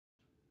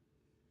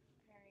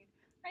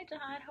Hi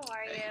Jahad, how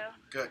are Hey, you?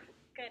 good.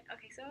 Good.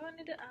 Okay, so I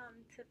wanted to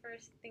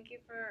first thank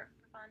you for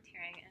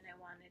volunteering, and I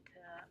wanted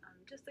to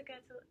just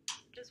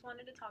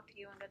wanted to talk to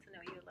you and get to know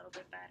you a little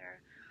bit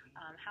better.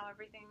 How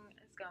everything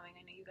is going.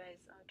 I know you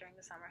guys during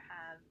the summer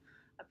have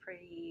a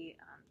pretty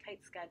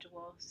tight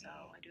schedule, so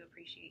I do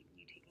appreciate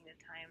you taking the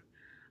time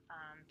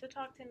to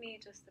talk to me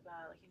just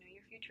about your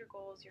future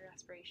goals, your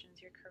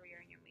aspirations, your career,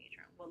 and your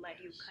major. What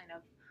led you Yes. kind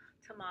of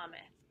to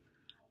Monmouth.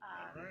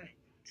 All Um, right.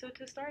 so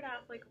to start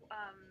off,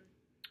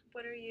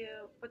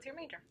 what's your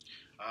major?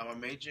 My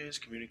major is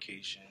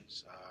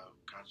communications,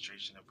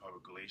 concentration in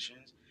public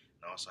relations,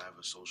 and also I have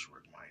a social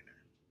work minor.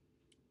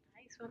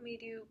 Nice.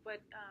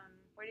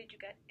 Where did you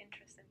get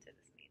interest into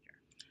this major?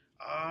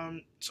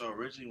 So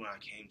originally when I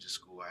came to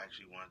school, I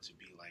actually wanted to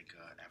be like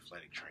an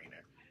athletic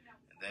trainer.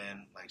 And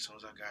then, like, as soon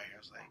as I got here, I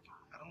was like,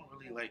 I don't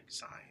really like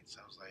science.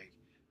 I was like,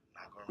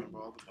 I'm not gonna remember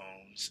all the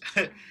bones.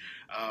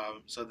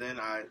 So then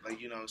I,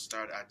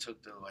 started. I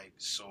took the like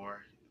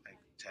SOAR like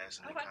test,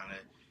 and it Okay. kind of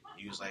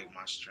used like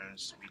my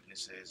strengths,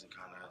 weaknesses, and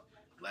kind of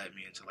led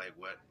me into like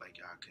what like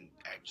I can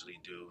actually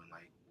do and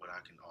like what I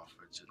can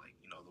offer to like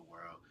the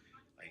world.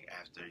 Like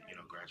after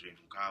graduating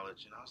from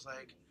college, and I was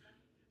like,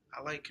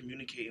 I like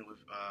communicating with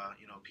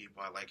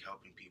people. I like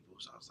helping people.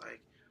 So I was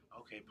like,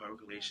 okay,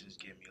 public relations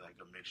give me like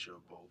a mixture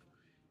of both.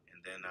 And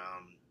then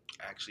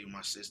actually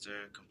my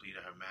sister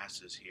completed her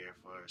master's here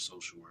for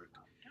social work,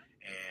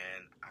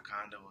 and I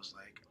kind of was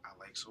like, I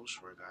like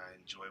social work. I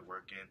enjoy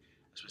working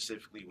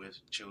specifically with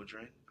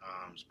children,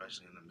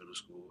 especially in the middle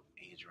school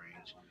age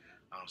range.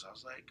 So I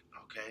was like,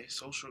 okay,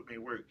 social work may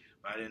work,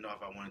 but I didn't know if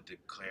I wanted to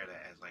declare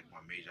that as like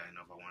my major. I didn't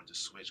know if I wanted to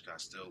switch. Cause I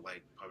still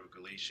like public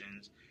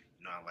relations.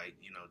 I like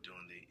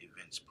doing the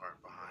events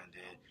part behind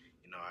it.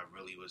 I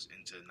really was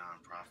into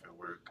nonprofit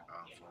work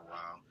for a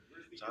while.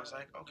 So I was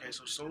like, okay,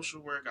 so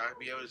social work, I'd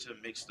be able to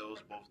mix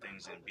those both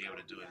things and be able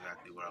to do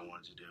exactly what I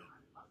wanted to do.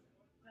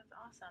 That's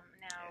awesome.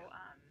 Yeah.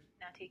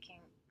 Now taking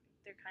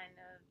they're kind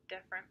of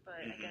different,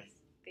 but I Hmm.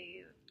 guess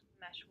they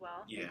mesh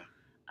well. Yeah.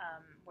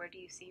 Where do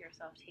you see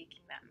yourself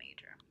taking that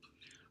major?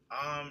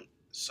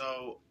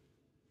 So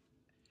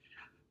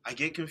I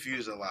get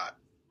confused a lot.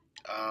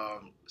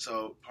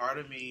 So part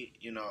of me,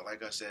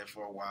 like I said,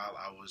 for a while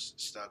I was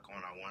stuck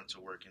on I wanted to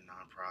work in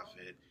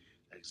nonprofit.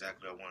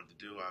 Exactly what I wanted to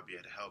do. I'll be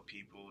able to help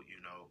people,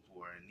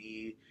 who are in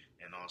need,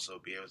 and also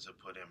be able to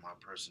put in my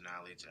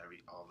personality to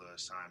all the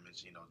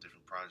assignments,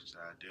 different projects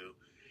that I do.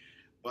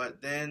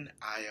 But then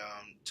I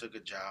took a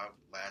job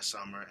last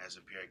summer as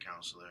a peer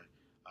counselor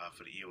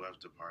for the EOF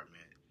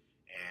department,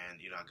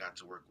 and I got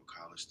to work with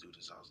college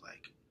students. I was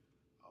like,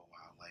 oh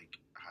wow, like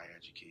higher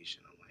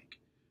education. I'm like,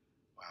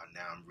 wow,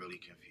 now I'm really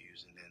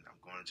confused. And then I'm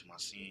going into my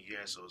senior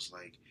year, so it's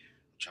like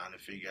I'm trying to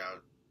figure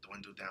out,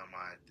 dwindle down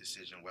my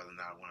decision whether or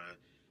not I want to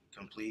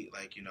complete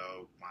like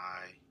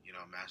my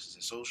master's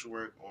in social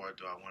work, or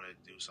do I want to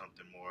do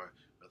something more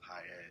with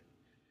higher ed.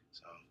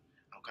 So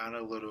I'm kind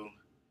of a little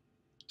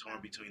torn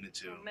Wow. between the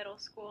So two. middle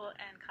school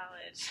and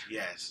college.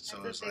 Yes, so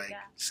That's a it's big like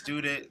gap.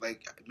 student,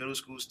 like middle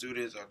school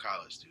students or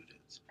college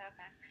students.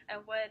 Okay.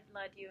 And what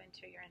led you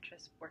into your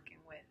interest working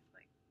with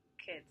like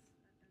kids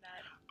in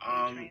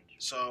that age range?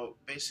 So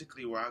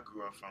basically, where I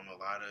grew up from, a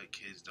lot of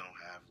kids don't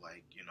have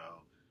like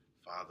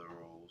father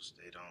roles.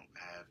 They don't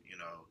have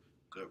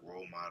good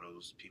role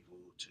models, people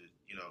to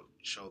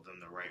show them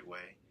the right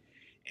way.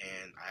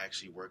 And I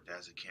actually worked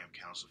as a camp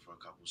counselor for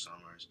a couple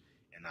summers,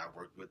 and I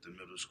worked with the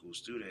middle school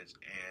students,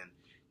 and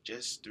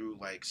just through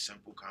like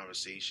simple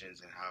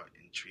conversations and how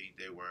intrigued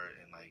they were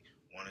and like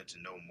wanted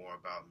to know more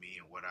about me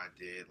and what I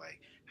did, like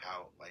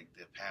how like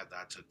the path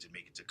I took to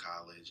make it to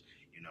college,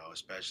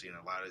 especially in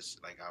a lot of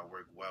like I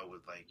work well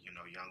with like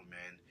young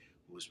men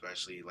who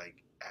especially like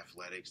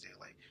athletics. They're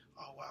like,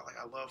 oh wow, like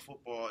I love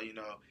football,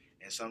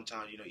 and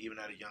sometimes even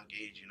at a young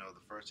age,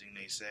 the first thing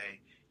they say,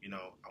 I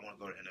want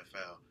to go to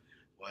NFL.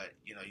 But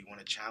you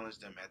want to challenge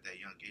them at that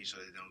young age so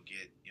they don't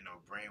get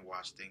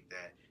brainwashed, think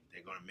that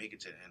they're going to make it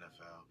to the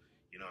NFL.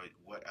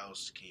 What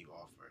else can you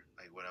offer?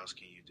 Like, what else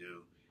can you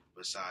do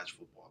besides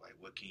football? Like,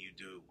 what can you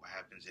do? What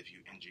happens if you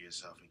injure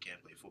yourself and can't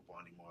play football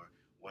anymore?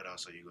 What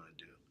else are you going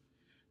to do?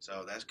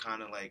 So that's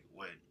kind of like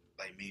what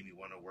like made me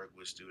want to work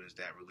with students.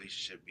 That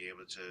relationship, be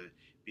able to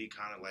be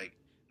kind of like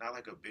not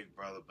like a big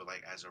brother, but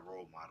like as a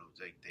role model.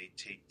 Like they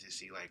take to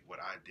see like what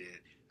I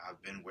did.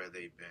 I've been where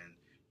they've been.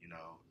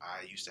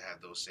 I used to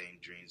have those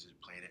same dreams of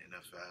playing in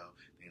NFL,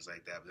 things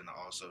like that. But then I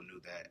also knew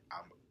that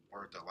I'm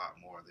worth a lot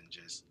more than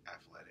just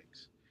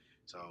athletics.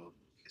 So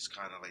it's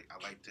kind of like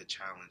I like to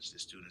challenge the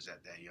students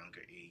at that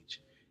younger age,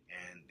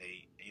 and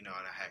and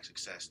I had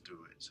success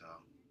through it. So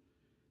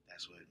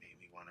that's what made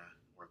me want to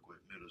work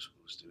with middle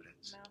school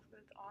students. No,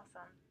 that's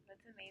awesome.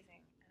 That's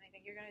amazing. And I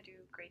think you're going to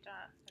do a great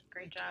job. A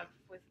great Thank you. job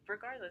with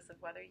regardless of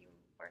whether you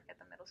work at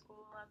the middle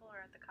school level or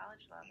at the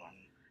college level.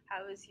 Mhm.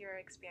 How was your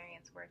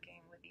experience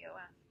working with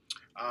EOF?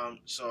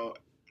 So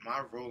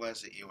my role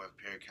as an EOF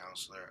peer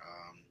counselor,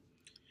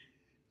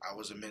 I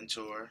was a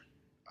mentor,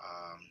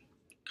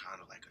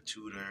 kind of like a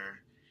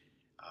tutor,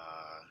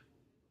 uh,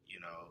 you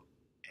know,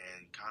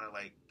 and kind of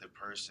like the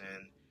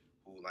person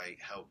who like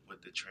help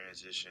with the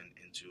transition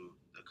into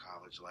the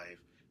college life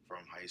from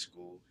high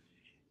school.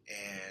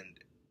 And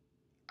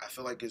I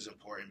feel like it's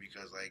important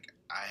because like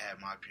I had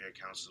my peer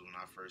counselors when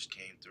I first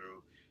came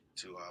through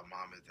to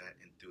Monmouth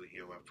and through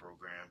the EOF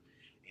program,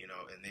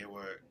 and they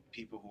were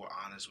people who were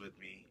honest with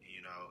me,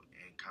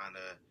 and kind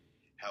of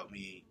helped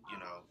me,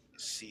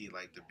 see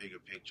like the bigger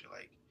picture.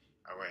 Like,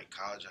 all right,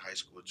 college and high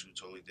school are two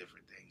totally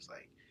different things.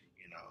 Like,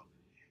 you know,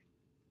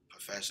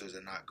 professors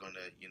are not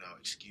gonna,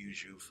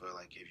 excuse you for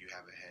like if you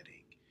have a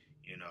headache.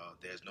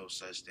 There's no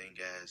such thing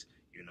as,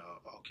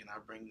 oh, can I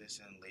bring this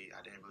in late?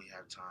 I didn't really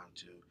have time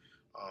to.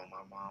 Oh,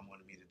 my mom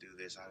wanted me to do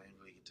this. I didn't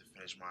really get to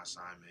finish my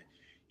assignment.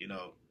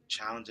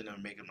 Challenging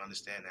them, make them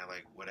understand that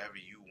like whatever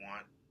you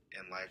want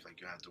in life,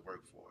 like you have to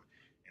work for.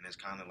 And it's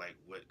kind of like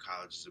what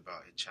college is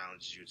about. It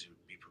challenges you to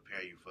be prepare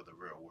you for the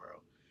real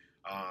world.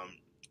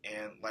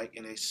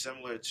 And it's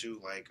similar to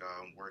like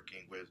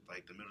working with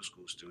like the middle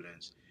school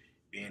students,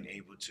 being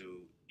able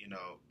to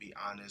be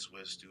honest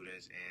with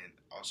students and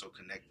also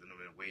connecting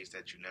them in ways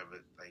that you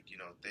never like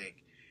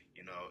think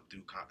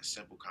through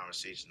simple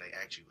conversation. They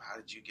ask you, how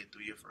did you get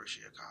through your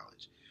first year of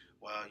college?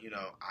 Well,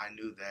 I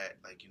knew that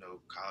like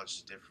college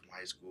is different from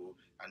high school.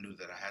 I knew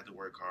that I had to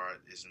work hard.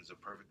 This is a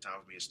perfect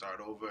time for me to start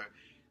over.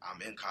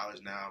 I'm in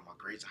college now. My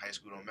grades in high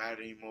school don't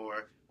matter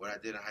anymore. What I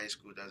did in high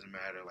school doesn't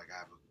matter. Like, I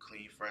have a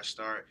clean, fresh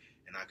start,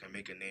 and I can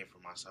make a name for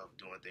myself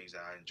doing things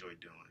that I enjoy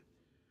doing.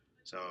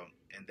 So,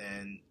 and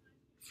then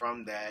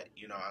from that,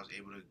 I was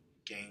able to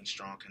gain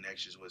strong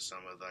connections with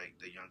some of like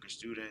the younger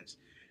students,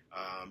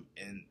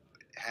 and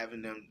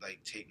having them like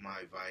take my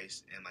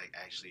advice and like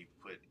actually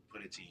put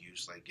it to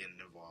use, like getting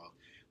involved.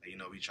 Like,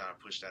 we try to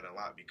push that a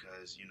lot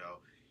because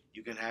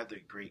you can have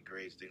the great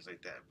grades, things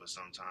like that, but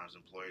sometimes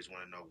employers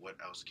want to know what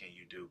else can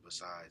you do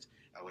besides.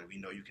 Like, we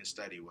know you can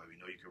study well, we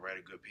know you can write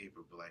a good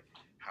paper, but like,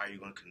 how are you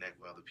going to connect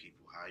with other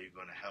people? How are you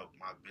going to help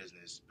my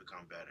business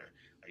become better?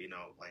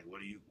 Like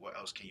what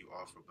else can you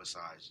offer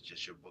besides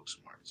just your book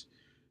smarts?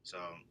 So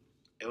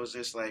it was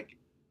just like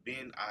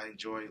I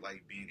enjoy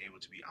like being able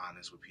to be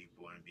honest with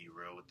people and be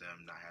real with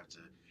them, not have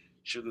to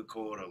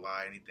sugarcoat or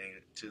lie anything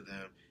to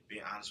them.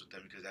 Being honest with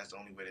them because that's the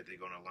only way that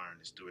they're going to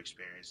learn is through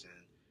experience,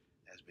 and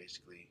that's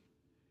basically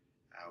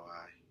how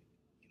I,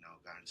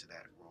 got into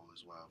that role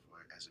as well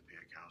for as a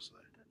peer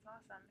counselor. That's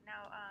awesome.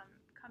 Now,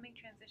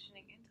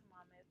 transitioning into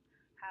Monmouth,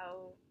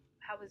 how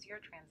was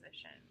your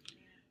transition?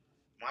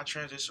 My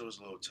transition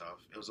was a little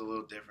tough. It was a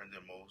little different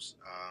than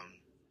most.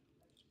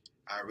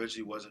 I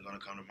originally wasn't going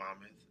to come to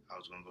Monmouth. I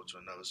was going to go to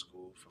another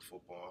school for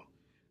football.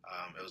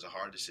 It was a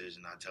hard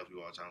decision. I tell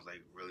people all the time, it was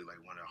like really like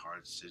one of the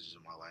hardest decisions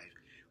of my life.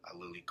 I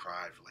literally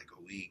cried for like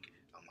a week.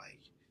 I'm like,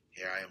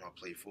 here I am. I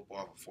played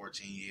football for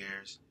 14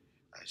 years,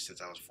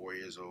 since I was 4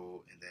 years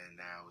old, and then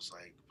now it's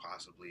like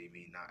possibly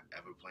me not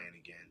ever playing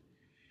again.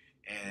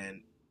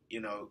 And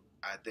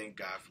I thank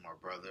God for my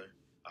brother.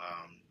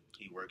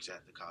 He works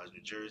at the College of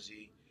New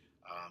Jersey.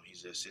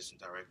 He's the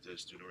assistant director of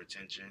student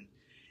retention,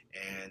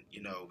 and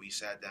we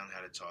sat down and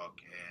had a talk.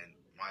 And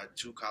my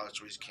two college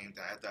choices came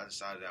down after I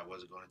decided I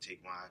wasn't going to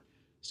take my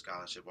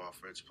scholarship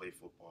offer to play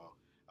football.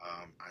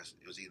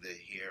 It was either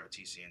here or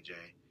TCNJ.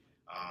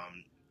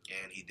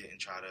 And he didn't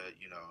try to,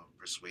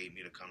 persuade me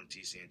to come to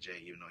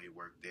TCNJ, even though he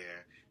worked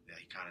there.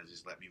 He kind of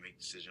just let me make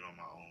the decision on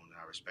my own, and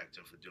I respect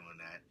him for doing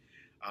that.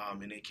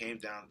 And it came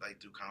down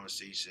like through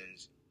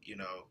conversations,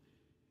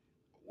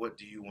 what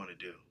do you want to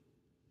do?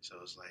 So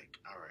it's like,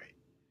 all right,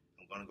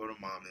 I'm going to go to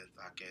Monmouth.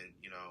 I can,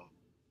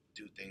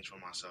 do things for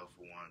myself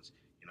for once.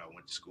 I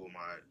went to school with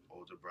my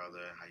older brother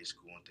in high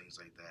school and things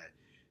like that.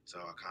 So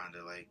I kind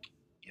of like,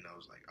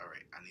 was like, all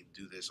right, I need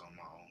to do this on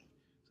my own.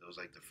 So it was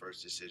like the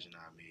first decision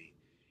I made.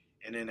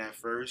 And then at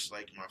first,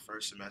 like my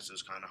first semester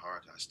was kind of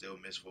hard. I still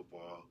miss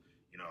football.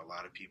 A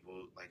lot of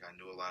people, like I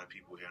knew a lot of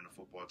people here on the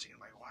football team,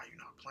 like, why are you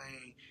not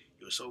playing?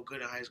 You were so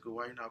good in high school.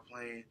 Why are you not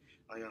playing?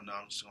 Like, no,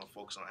 I'm just going to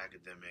focus on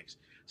academics.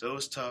 So it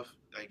was tough,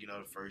 like,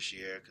 the first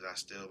year because I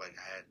still, like,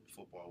 had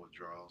football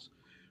withdrawals.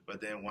 But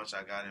then once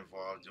I got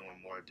involved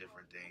doing more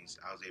different things,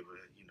 I was able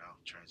to,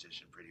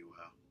 transition pretty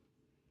well.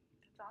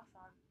 That's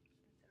awesome.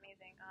 That's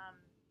amazing.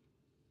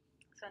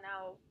 So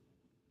now,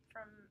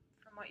 from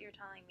what you're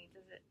telling me,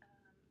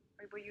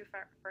 were you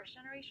a first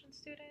generation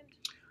student?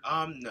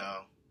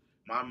 No.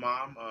 My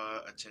mom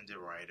attended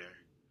Rider.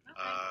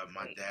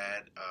 My Great.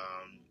 dad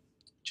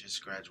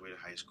just graduated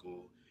high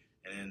school,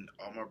 and then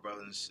all my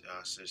brothers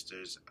and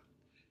sisters,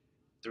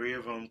 three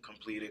of them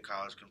completed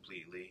college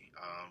completely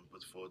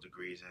with full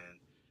degrees, and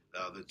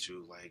the other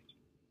two like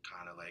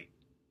kind of like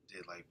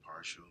did like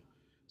partial.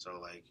 So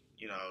like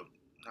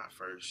not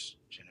first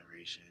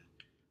generation,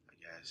 I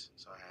guess.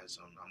 So I had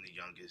some. I'm the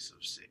youngest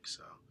of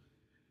six, so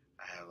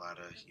I had a lot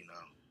of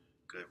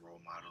good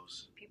role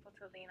models. People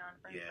to lean on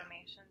for Yeah.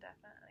 information,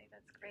 definitely.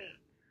 That's great.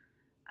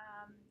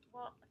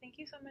 Well, thank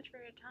you so much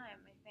for your time.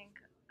 I think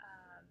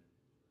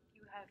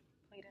you have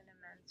played an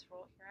immense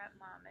role here at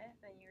Monmouth,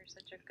 and you're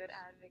such a good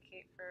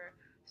advocate for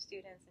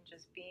students and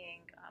just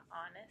being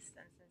honest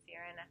and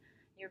sincere. And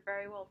you're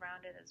very well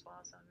rounded as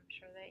well. So I'm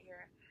sure that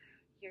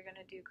you're going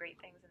to do great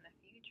things in the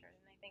future.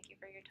 And I thank you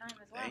for your time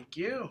as well. Thank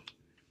you.